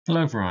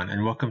Hello everyone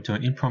and welcome to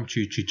an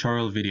impromptu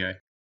tutorial video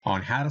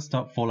on how to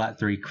stop Fallout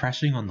 3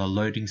 crashing on the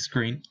loading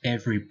screen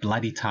every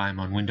bloody time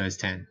on Windows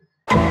 10.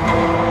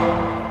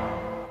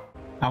 I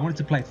wanted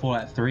to play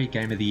Fallout 3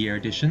 Game of the Year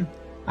Edition.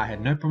 I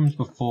had no problems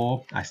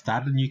before, I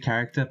started a new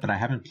character but I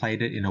haven't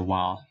played it in a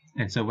while,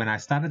 and so when I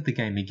started the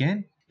game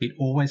again, it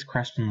always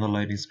crashed on the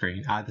loading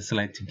screen, either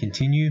selecting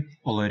continue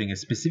or loading a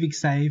specific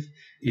save.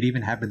 It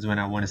even happens when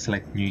I want to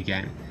select new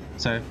game.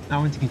 So I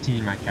want to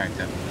continue my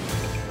character.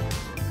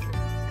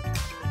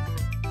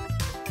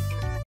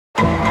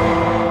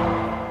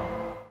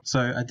 So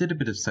I did a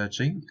bit of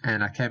searching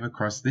and I came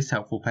across this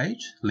helpful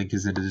page, link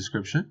is in the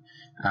description,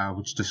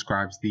 which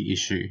describes the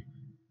issue.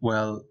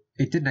 Well,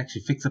 it didn't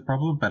actually fix the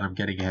problem, but I'm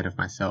getting ahead of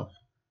myself.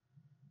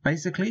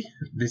 Basically,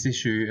 this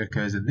issue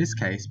occurs in this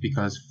case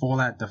because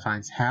Fallout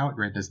defines how it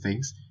renders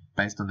things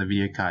based on the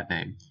video card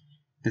name.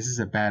 This is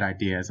a bad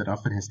idea as it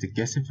often has to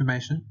guess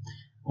information,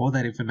 or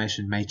that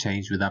information may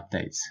change with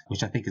updates,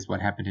 which I think is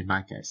what happened in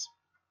my case.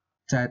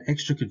 To add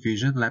extra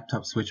confusion,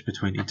 laptops switch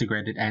between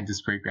integrated and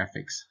discrete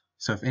graphics.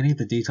 So if any of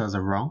the details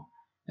are wrong,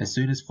 as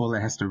soon as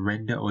Fallout has to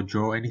render or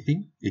draw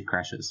anything, it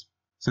crashes.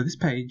 So this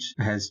page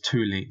has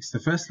two links. The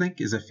first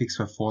link is a fix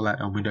for Fallout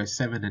on Windows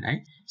 7 and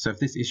 8. So if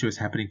this issue is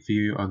happening for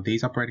you on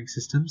these operating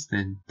systems,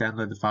 then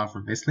download the file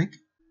from this link.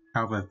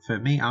 However, for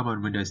me, I'm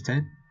on Windows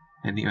 10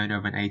 and the owner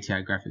of an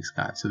ATI graphics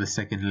card, so the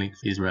second link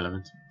is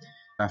relevant.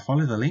 I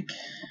follow the link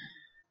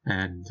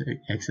and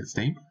exit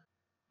Steam.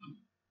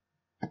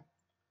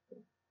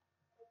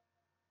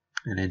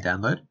 And then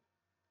download.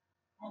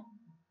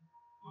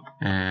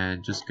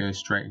 And just go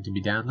straight into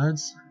my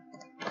downloads.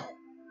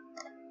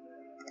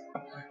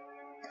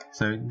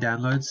 So in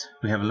downloads,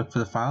 we have a look for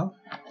the file,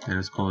 and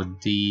it's called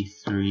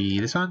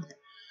D3, this one.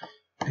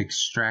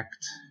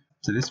 Extract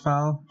to this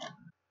file.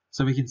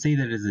 So we can see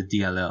that it is a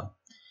DLL.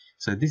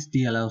 So this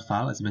DLL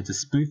file is meant to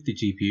spoof the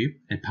GPU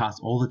and pass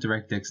all the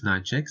DirectX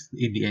 9 checks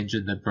in the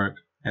engine that broke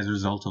as a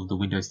result of the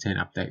Windows 10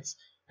 updates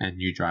and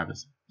new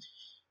drivers.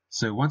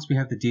 So once we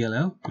have the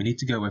DLL, we need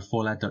to go where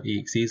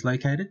fallout.exe is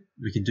located.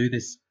 We can do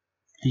this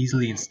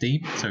easily in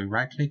Steam, so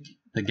right click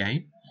the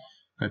game,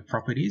 go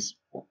properties,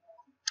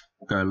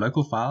 go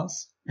local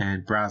files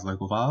and browse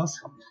local files,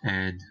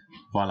 and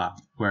voila,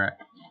 we're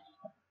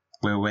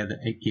where the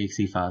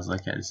exe file is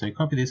located. So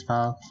copy this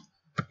file,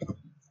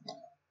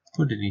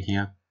 put it in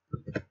here,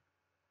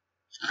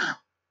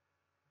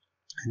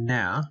 and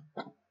now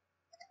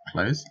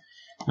close.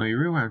 When we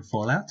rewind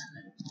Fallout,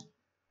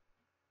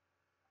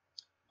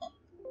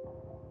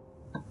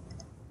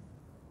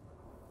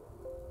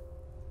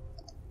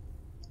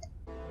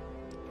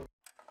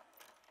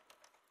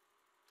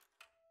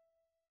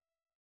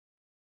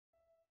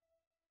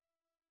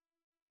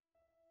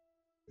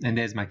 and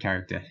there's my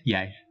character,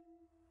 yay.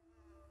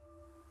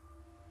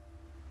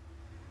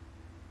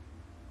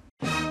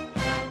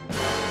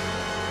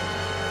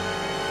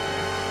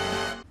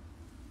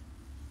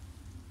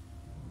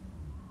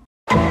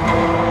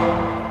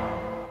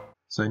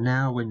 So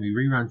now when we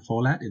rerun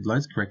Fallout, it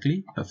loads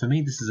correctly, but for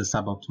me this is a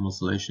suboptimal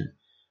solution.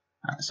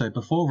 So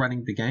before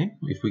running the game,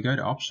 if we go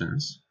to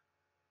options,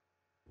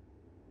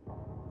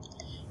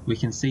 we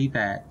can see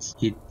that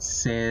it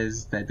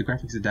says that the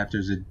graphics adapter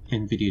is an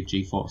NVIDIA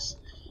GeForce.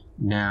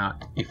 Now,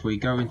 if we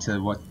go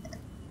into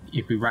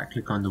if we right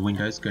click on the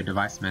Windows, go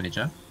Device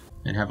Manager,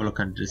 and have a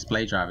look under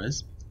Display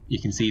Drivers, you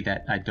can see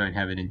that I don't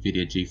have an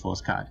NVIDIA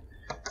GeForce card.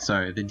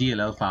 So the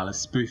DLL file is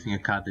spoofing a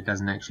card that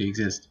doesn't actually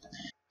exist.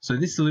 So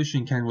this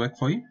solution can work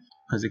for you,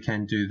 because it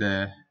can do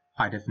the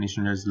high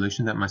definition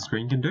resolution that my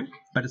screen can do,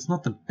 but it's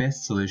not the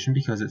best solution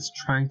because it's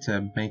trying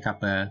to make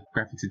up a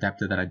graphics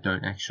adapter that I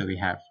don't actually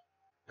have.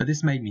 But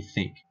this made me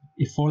think,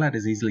 if Fallout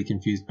is easily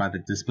confused by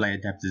the display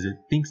adapters it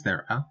thinks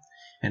there are,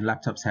 and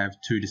laptops have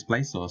two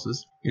display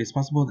sources, it is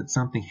possible that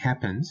something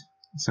happened,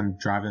 some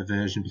driver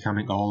version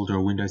becoming old or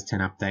a Windows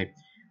 10 update,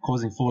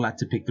 causing Fallout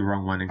to pick the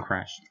wrong one and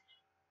crash.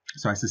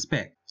 So I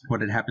suspect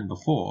what had happened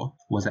before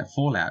was that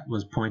Fallout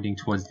was pointing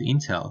towards the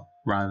Intel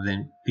rather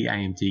than the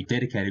AMD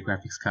dedicated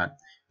graphics card,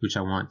 which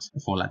I want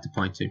Fallout to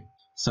point to.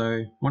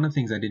 So one of the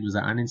things I did was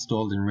I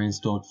uninstalled and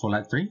reinstalled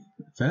Fallout 3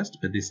 first,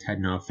 but this had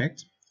no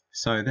effect.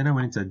 So then I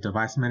went into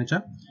Device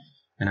Manager,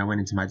 and I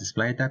went into my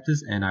display adapters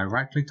and I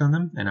right clicked on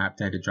them and I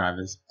updated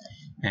drivers.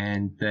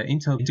 And the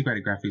Intel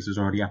integrated graphics was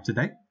already up to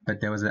date,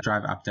 but there was a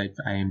driver update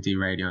for AMD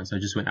Radeon. So I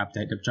just went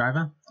update the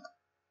driver,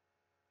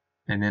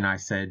 and then I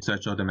said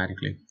search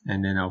automatically,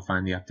 and then I'll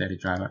find the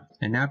updated driver.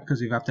 And now because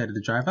we've updated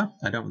the driver,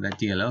 I don't want that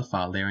DLL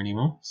file there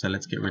anymore. So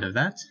let's get rid of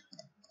that.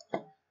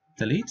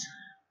 Delete.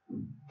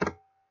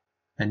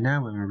 And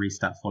now when we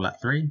restart Fallout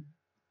 3,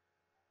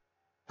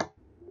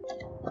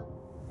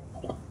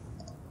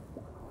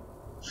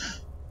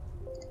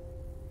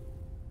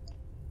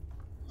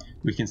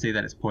 we can see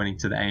that it's pointing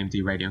to the AMD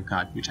Radeon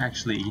card, which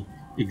actually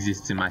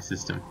exists in my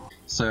system.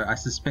 So I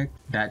suspect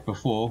that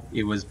before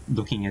it was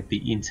looking at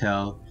the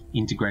Intel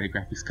integrated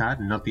graphics card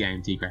and not the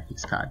AMD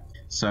graphics card.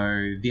 So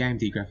the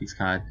AMD graphics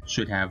card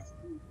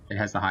it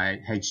has the high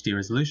HD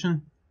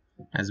resolution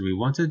as we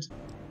wanted.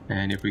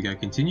 And if we go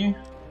continue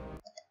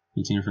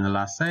from the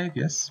last save,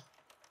 yes.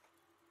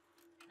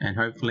 and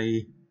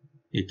hopefully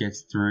it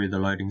gets through the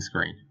loading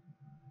screen.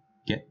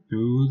 Get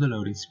through the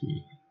loading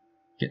screen.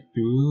 Get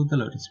through the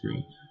loading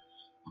screen.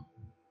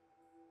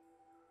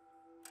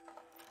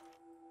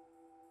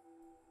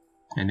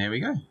 And there we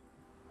go.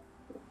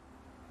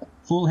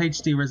 Full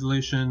HD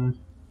resolution,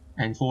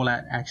 and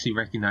Fallout actually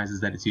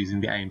recognizes that it's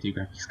using the AMD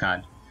graphics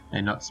card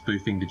and not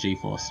spoofing the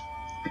GeForce.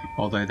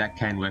 Although that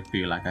can work for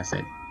you, like I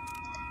said.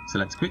 So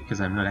let's quit because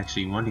I'm not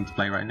actually wanting to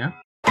play right now.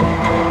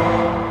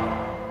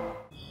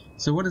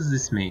 So what does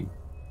this mean?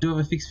 Do I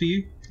have a fix for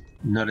you?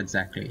 Not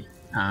exactly.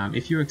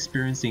 If you're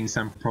experiencing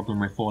some problem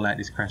where Fallout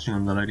is crashing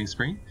on the loading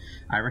screen,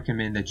 I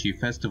recommend that you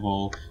first of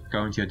all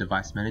go into your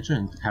device manager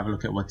and have a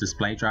look at what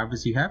display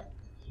drivers you have.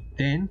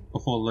 Then,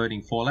 before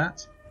loading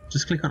Fallout,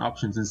 just click on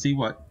options and see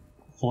what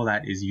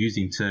Fallout is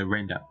using to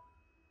render.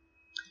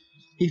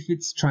 If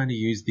it's trying to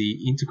use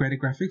the integrated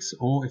graphics,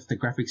 or if the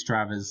graphics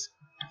drivers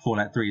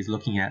Fallout 3 is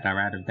looking at are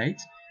out of date,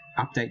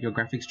 update your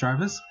graphics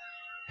drivers,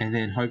 and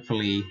then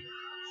hopefully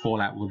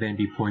Fallout will then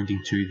be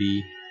pointing to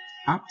the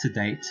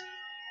up-to-date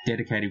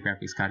dedicated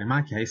graphics card. In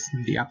my case,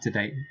 the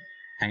up-to-date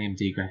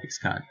AMD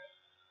graphics card.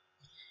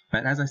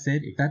 But as I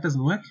said, if that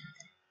doesn't work,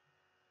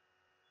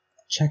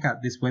 check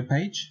out this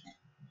webpage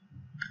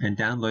and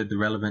download the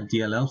relevant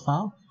DLL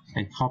file,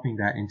 and copying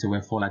that into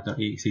where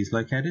Fallout.exe is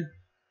located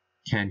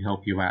can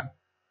help you out.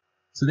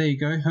 So there you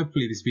go.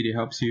 Hopefully this video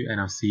helps you,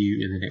 and I'll see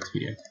you in the next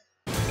video.